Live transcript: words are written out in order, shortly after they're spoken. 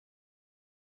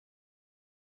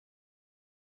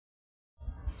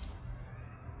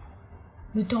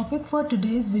The topic for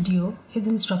today's video is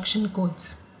instruction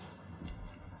codes.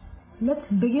 Let's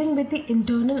begin with the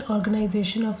internal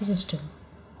organization of a system.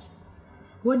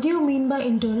 What do you mean by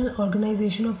internal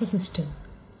organization of a system?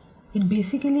 It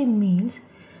basically means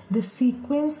the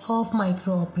sequence of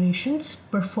micro operations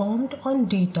performed on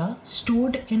data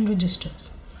stored in registers.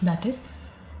 That is,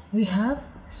 we have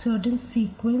certain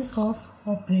sequence of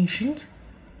operations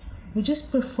which is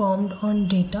performed on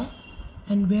data,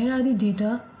 and where are the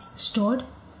data stored?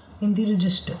 In the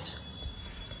registers.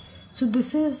 So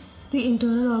this is the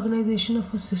internal organization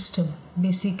of a system.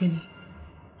 Basically,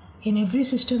 in every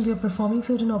system we are performing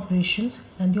certain operations,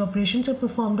 and the operations are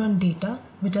performed on data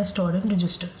which are stored in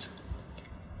registers.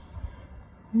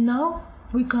 Now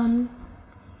we come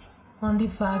on the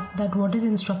fact that what is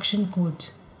instruction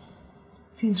codes.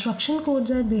 See, instruction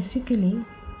codes are basically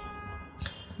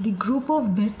the group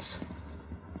of bits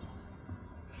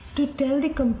to tell the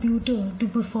computer to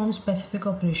perform specific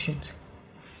operations.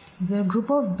 There are a group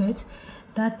of bits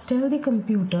that tell the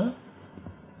computer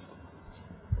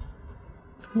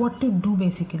what to do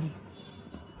basically.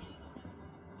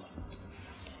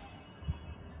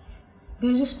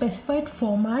 There is a specified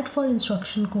format for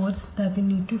instruction codes that we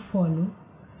need to follow.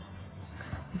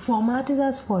 The format is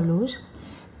as follows.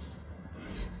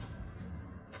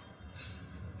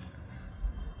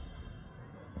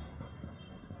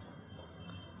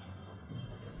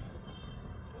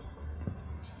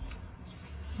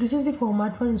 This is the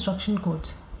format for instruction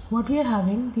codes. What we are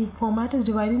having, the format is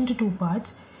divided into two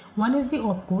parts. One is the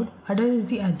opcode, other is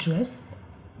the address.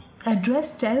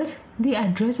 Address tells the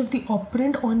address of the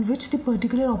operand on which the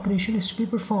particular operation is to be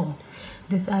performed.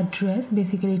 This address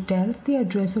basically tells the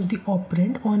address of the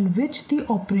operand on which the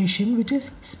operation, which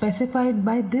is specified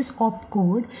by this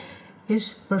opcode,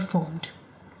 is performed.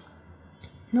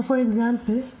 Now, for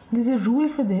example, there's a rule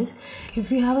for this.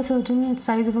 If we have a certain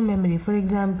size of a memory, for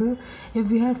example, if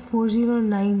we have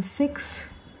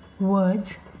 4096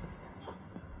 words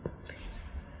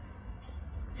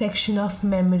section of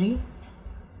memory,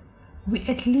 we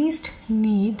at least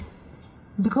need,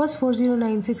 because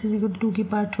 4096 is equal to 2 to the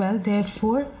power 12,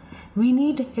 therefore we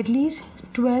need at least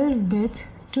 12 bits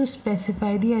to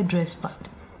specify the address part.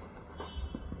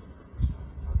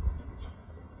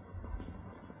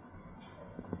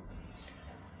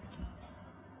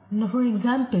 Now, for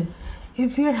example,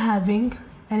 if we are having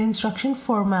an instruction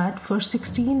format for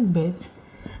 16 bits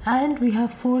and we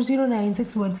have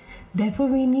 4096 words, therefore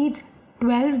we need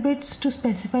 12 bits to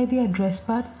specify the address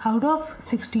part. Out of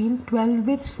 16, 12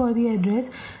 bits for the address,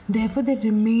 therefore the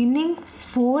remaining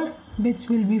 4 bits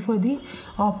will be for the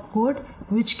opcode,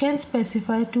 which can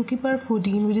specify 2 to the power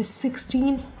 14, which is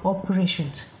 16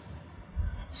 operations.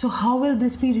 So how will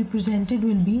this be represented?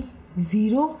 Will be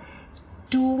 0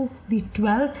 to the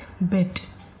 12th bit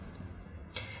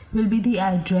will be the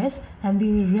address, and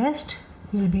the rest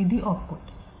will be the opcode.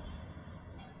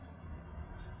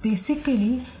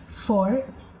 Basically, for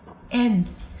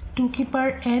n 2 to the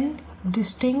power n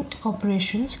distinct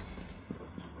operations,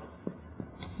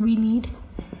 we need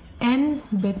n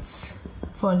bits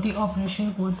for the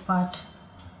operation code part.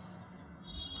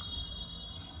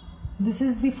 This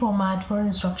is the format for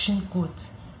instruction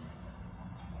codes.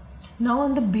 Now,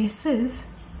 on the basis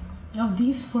of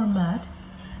these format,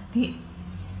 the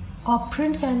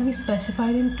operand can be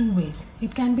specified in two ways.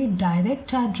 It can be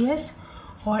direct address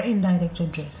or indirect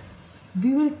address.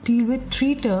 We will deal with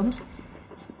three terms: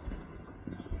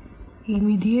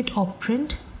 immediate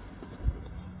operand,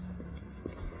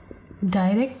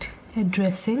 direct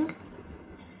addressing,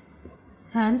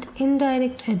 and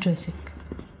indirect addressing.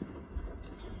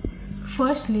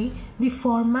 Firstly, the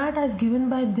format as given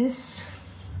by this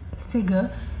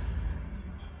figure,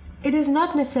 it is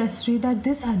not necessary that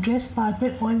this address part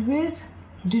will always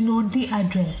denote the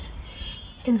address.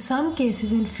 In some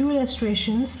cases, in few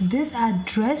illustrations, this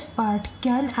address part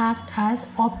can act as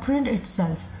operand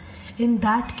itself. In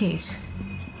that case,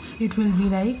 it will be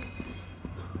like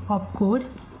opcode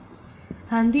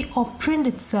and the operand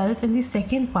itself in the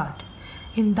second part.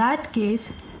 In that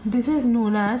case, this is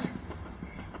known as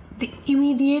the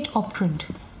immediate operand,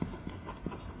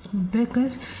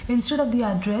 because instead of the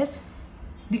address,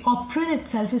 the operand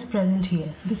itself is present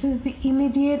here. This is the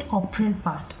immediate operand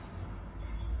part,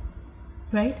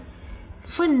 right?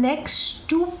 For next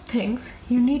two things,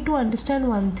 you need to understand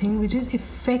one thing, which is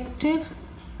effective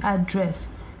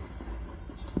address.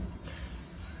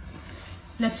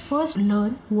 Let's first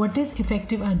learn what is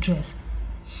effective address.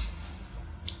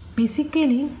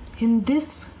 Basically, in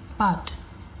this part,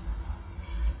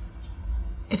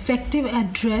 effective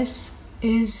address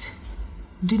is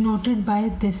denoted by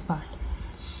this part.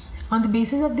 On the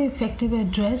basis of the effective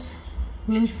address,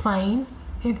 we'll find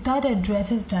if that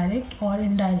address is direct or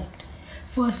indirect.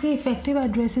 Firstly, effective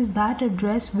address is that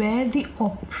address where the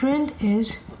operand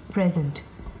is present.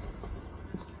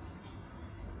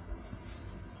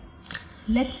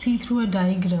 Let's see through a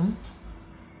diagram.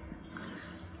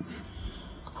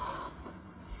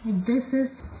 This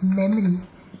is memory.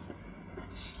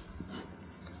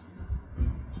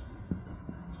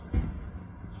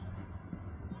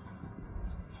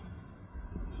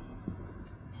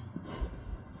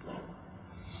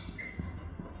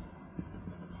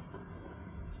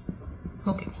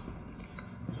 Okay.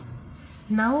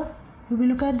 Now we will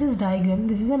look at this diagram.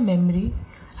 This is a memory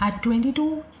at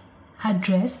 22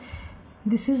 address.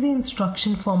 This is the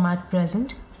instruction format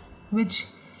present, which,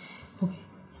 okay,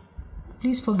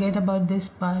 please forget about this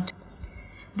part.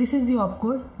 This is the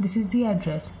opcode, this is the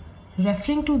address.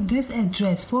 Referring to this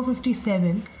address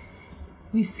 457,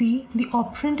 we see the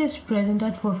operand is present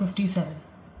at 457.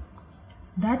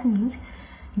 That means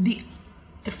the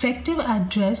effective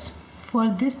address for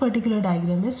this particular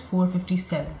diagram is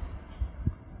 457.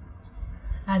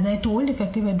 As I told,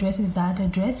 effective address is that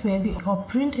address where the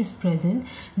operand is present.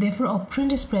 Therefore,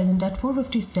 operand is present at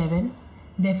 457.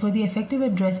 Therefore, the effective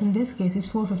address in this case is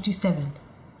 457.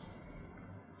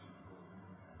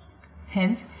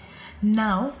 Hence,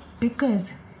 now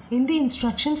because in the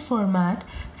instruction format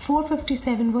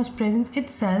 457 was present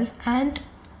itself and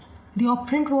the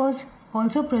operand was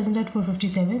also present at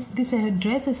 457, this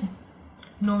address is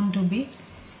known to be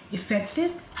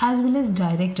effective as well as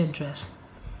direct address.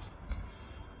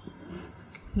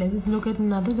 Let us look at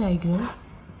another diagram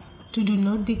to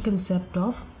denote the concept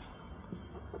of,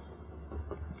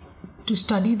 to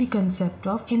study the concept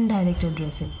of indirect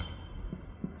addressing.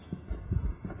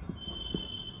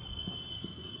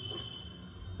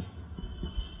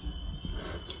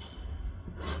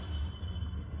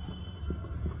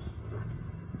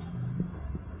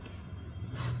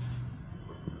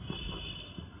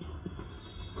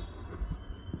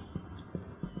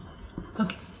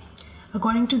 Okay.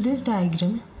 According to this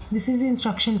diagram, this is the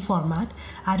instruction format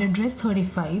at address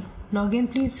 35. Now again,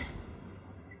 please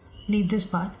leave this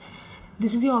part.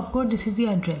 This is the opcode, this is the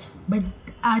address. But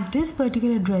at this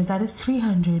particular address, that is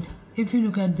 300, if you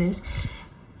look at this,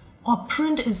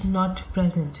 operand is not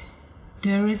present.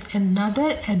 There is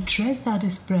another address that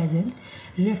is present.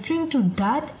 Referring to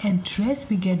that address,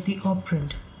 we get the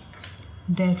operand.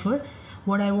 Therefore,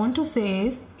 what I want to say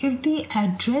is, if the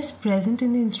address present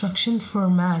in the instruction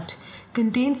format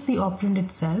contains the operand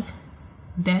itself,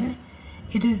 then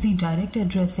it is the direct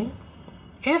addressing.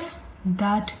 If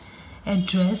that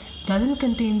address doesn't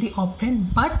contain the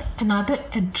operand but another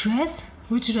address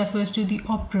which refers to the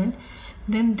operand,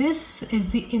 then this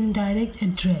is the indirect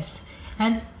address.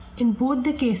 And in both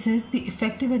the cases, the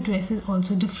effective address is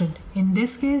also different. In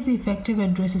this case, the effective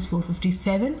address is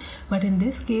 457, but in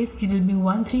this case, it will be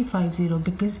 1350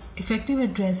 because effective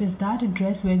address is that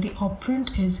address where the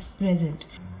operand is present.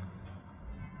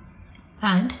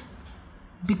 And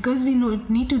because we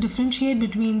need to differentiate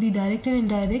between the direct and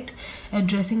indirect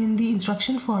addressing in the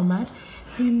instruction format,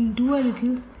 we'll do a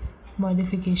little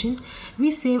modification. We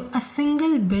save a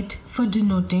single bit for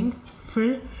denoting,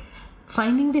 for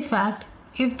finding the fact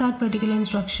if that particular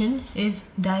instruction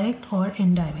is direct or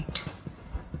indirect.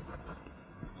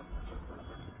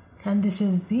 And this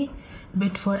is the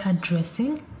bit for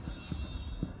addressing.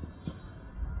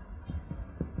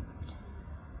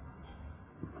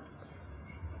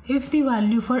 If the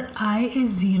value for I is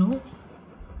 0,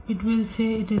 it will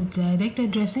say it is direct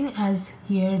addressing, as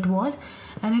here it was,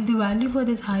 and if the value for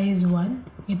this I is 1,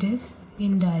 it is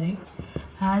indirect,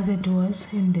 as it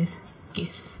was in this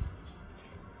case.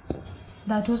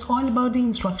 That was all about the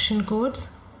instruction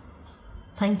codes.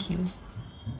 Thank you.